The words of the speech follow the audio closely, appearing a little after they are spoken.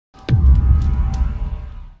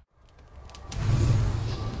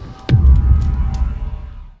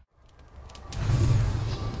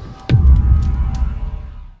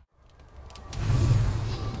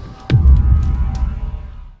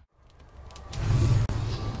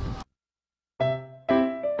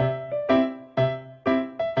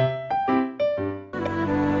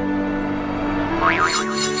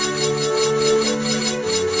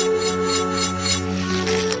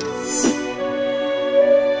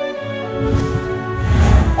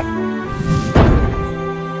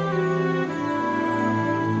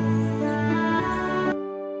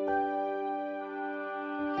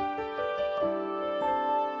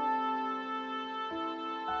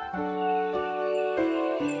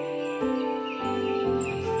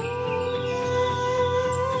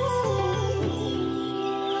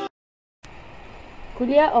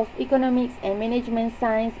Kuliah of Economics and Management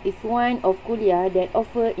Science is one of kuliah that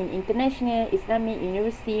offer in International Islamic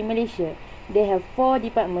University Malaysia. They have 4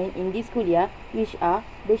 departments in this kuliah, which are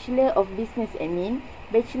Bachelor of Business Admin,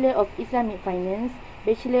 Bachelor of Islamic Finance,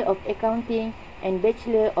 Bachelor of Accounting and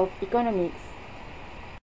Bachelor of Economics.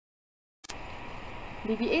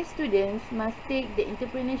 BBA students must take the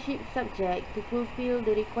Entrepreneurship subject to fulfill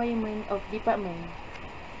the requirement of department.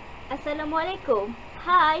 Assalamualaikum.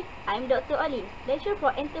 Hi, I'm Dr. Oli, lecturer for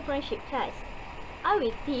Entrepreneurship class. I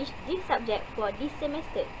will teach this subject for this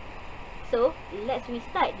semester. So, let's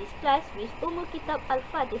start this class with Kitab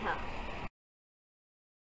Al-Fatihah.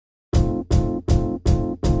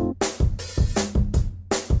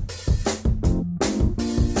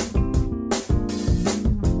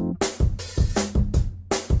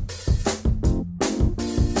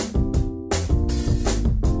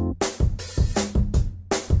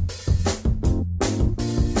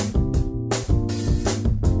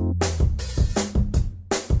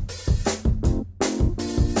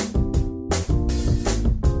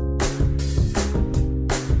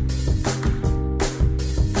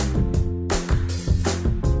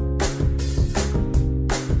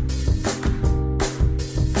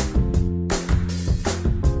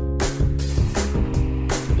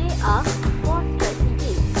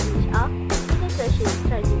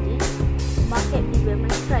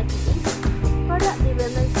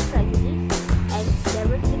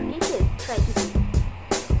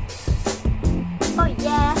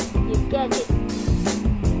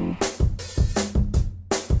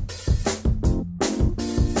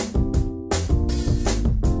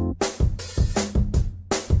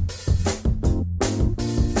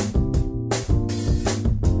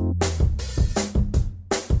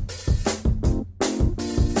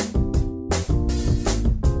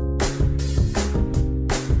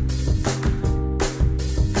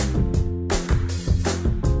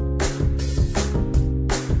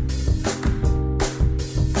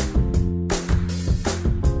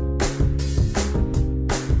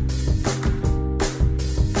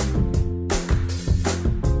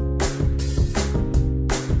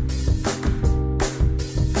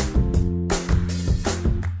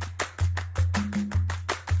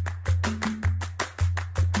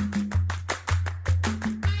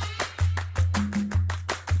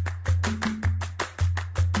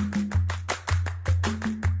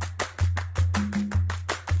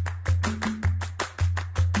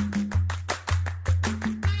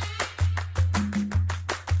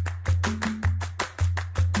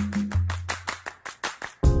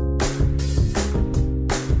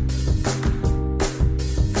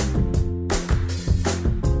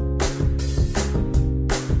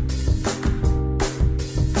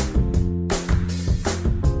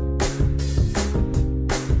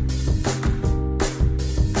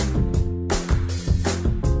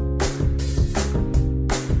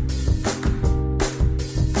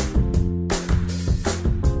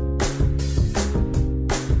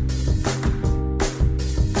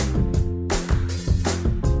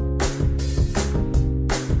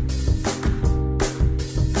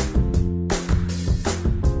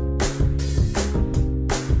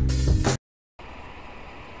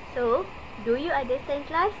 So, do you understand,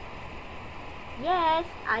 class? Yes,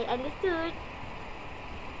 I understood.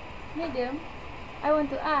 Madam, I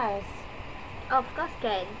want to ask. Of course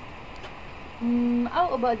can.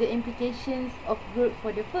 How about the implications of growth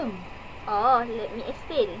for the firm? Oh, let me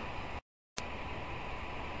explain.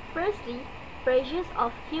 Firstly, pressures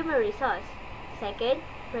of human resource. Second,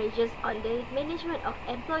 pressures on the management of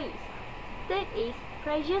employees. Third is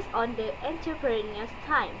pressures on the entrepreneur's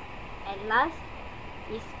time. And last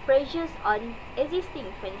is pressures on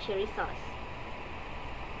existing financial resource.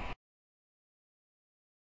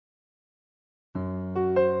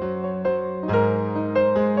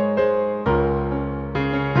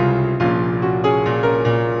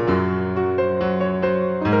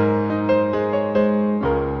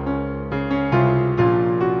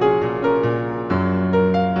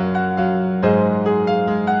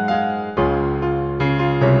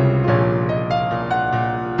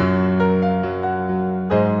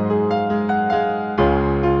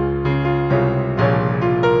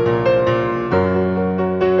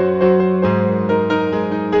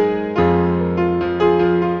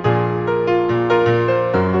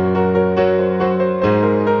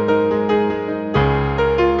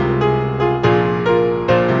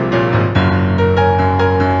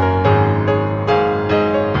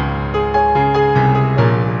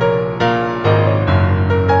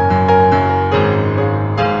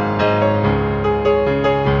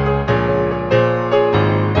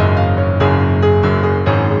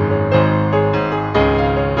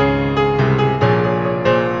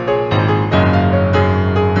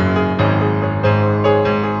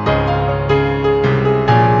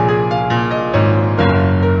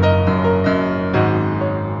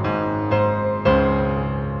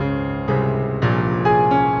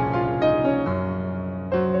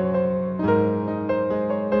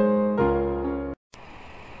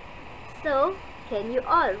 So, can you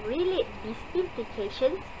all relate these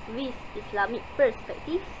implications with Islamic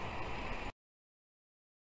perspectives?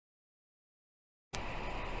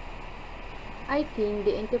 I think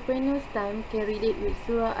the entrepreneur's time can relate with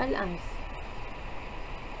Surah Al-Ams.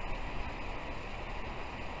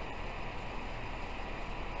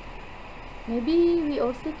 Maybe we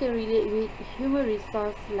also can relate with human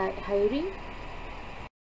resource like hiring.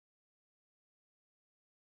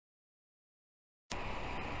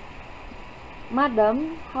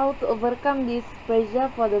 Madam, how to overcome this pressure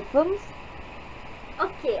for the firms?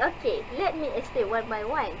 Okay, let me explain one by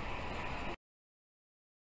one.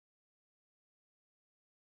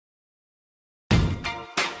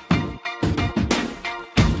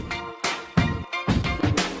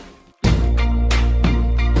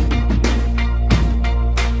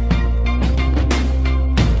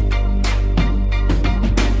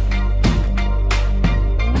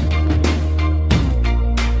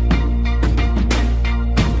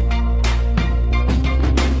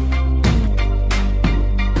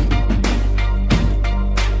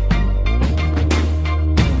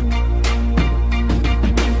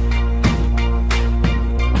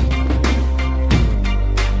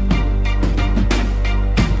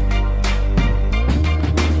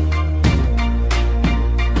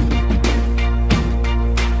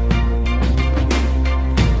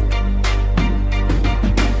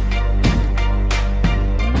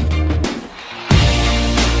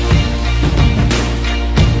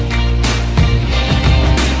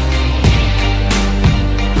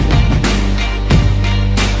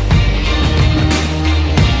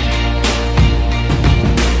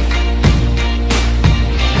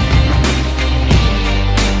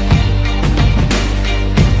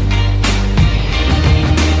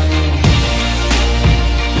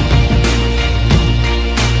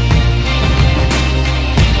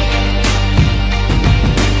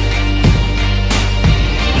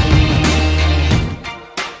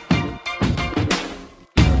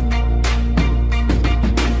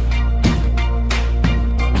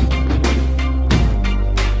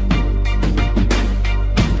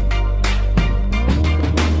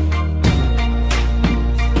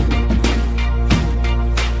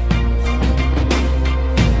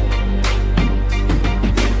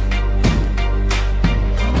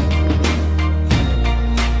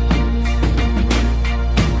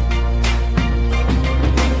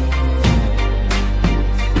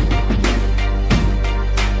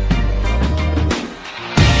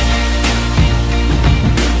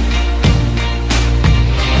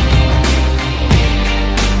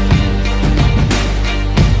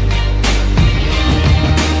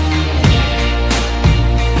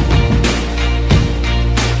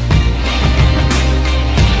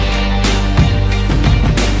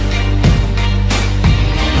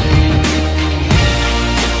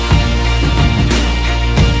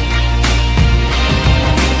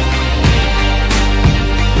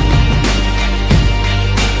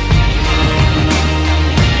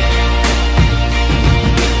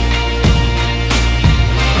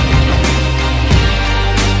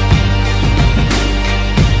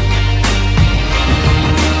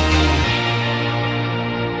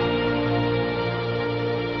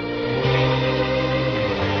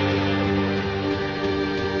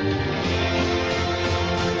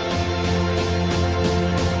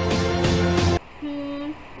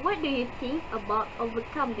 What do you think about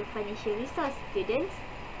overcome the financial resource, students?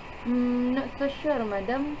 Not so sure,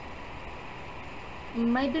 madam.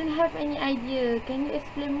 I don't have any idea. Can you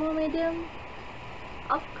explain more, madam?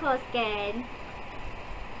 Of course, can.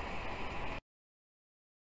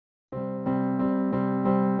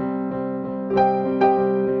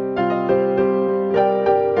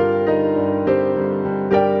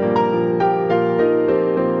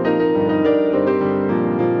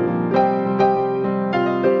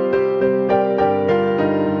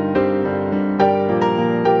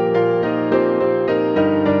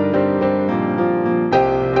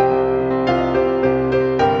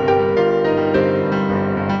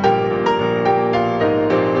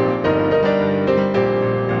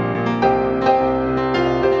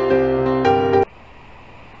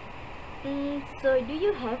 So, do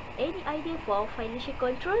you have any idea for financial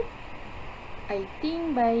control? I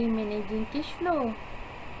think by managing cash flow.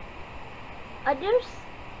 Others?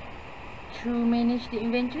 Through manage the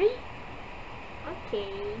inventory. Okay.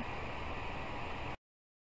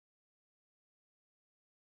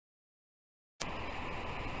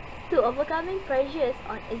 To overcoming pressures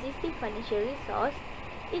on existing financial resource,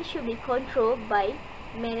 it should be controlled by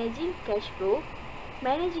managing cash flow,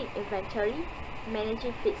 managing inventory,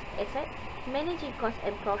 managing fixed assets, managing costs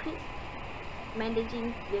and profits,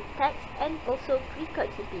 managing the tax, and also record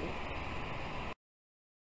keeping.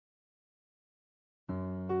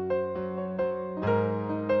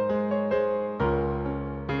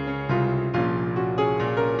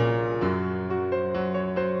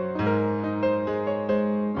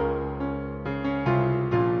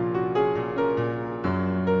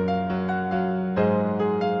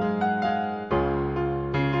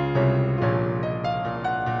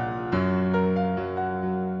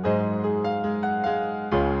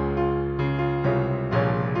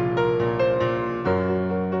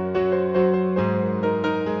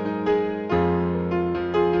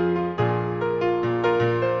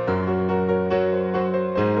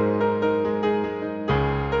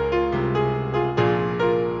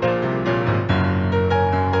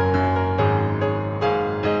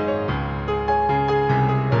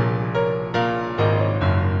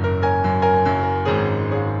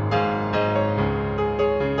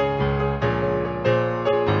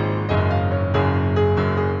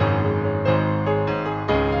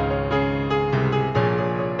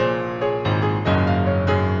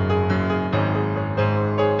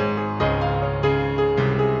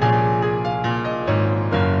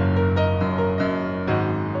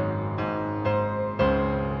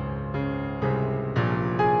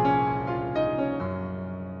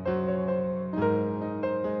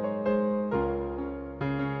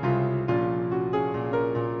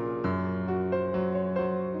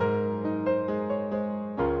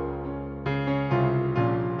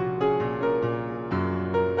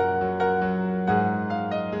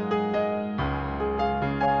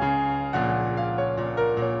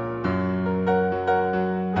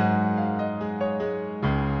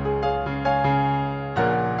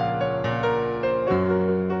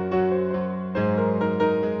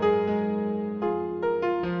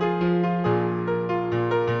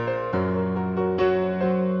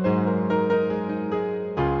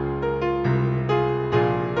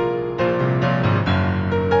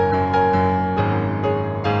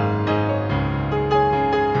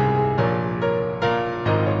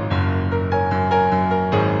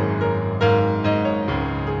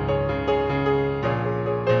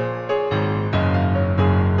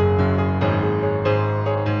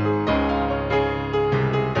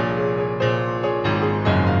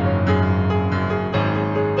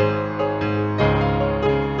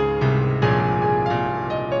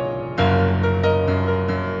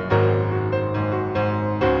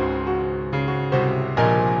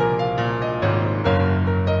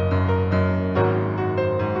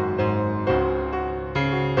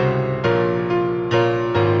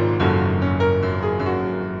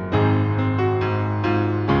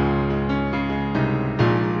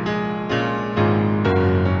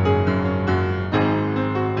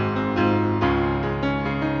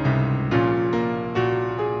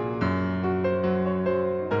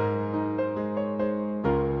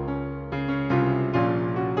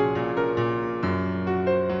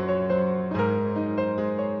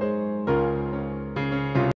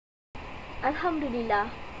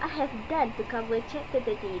 Alhamdulillah, I have done to cover chapter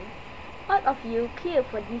 13. All of you clear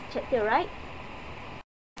for this chapter, right?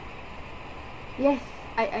 Yes,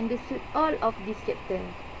 I understood all of this chapter.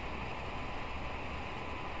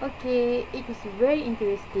 Okay, it is very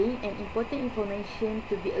interesting and important information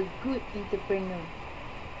to be a good entrepreneur.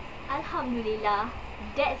 Alhamdulillah,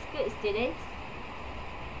 that's good, students.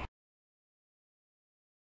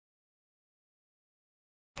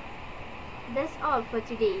 That's all for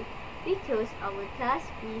today. We close our class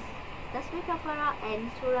with Tasbih Kafara and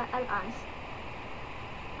Surah Al-Ans.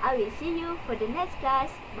 I will see you for the next class.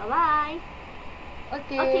 Bye-bye.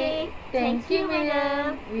 Okay, thank you,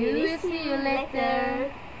 madam. We will see you later.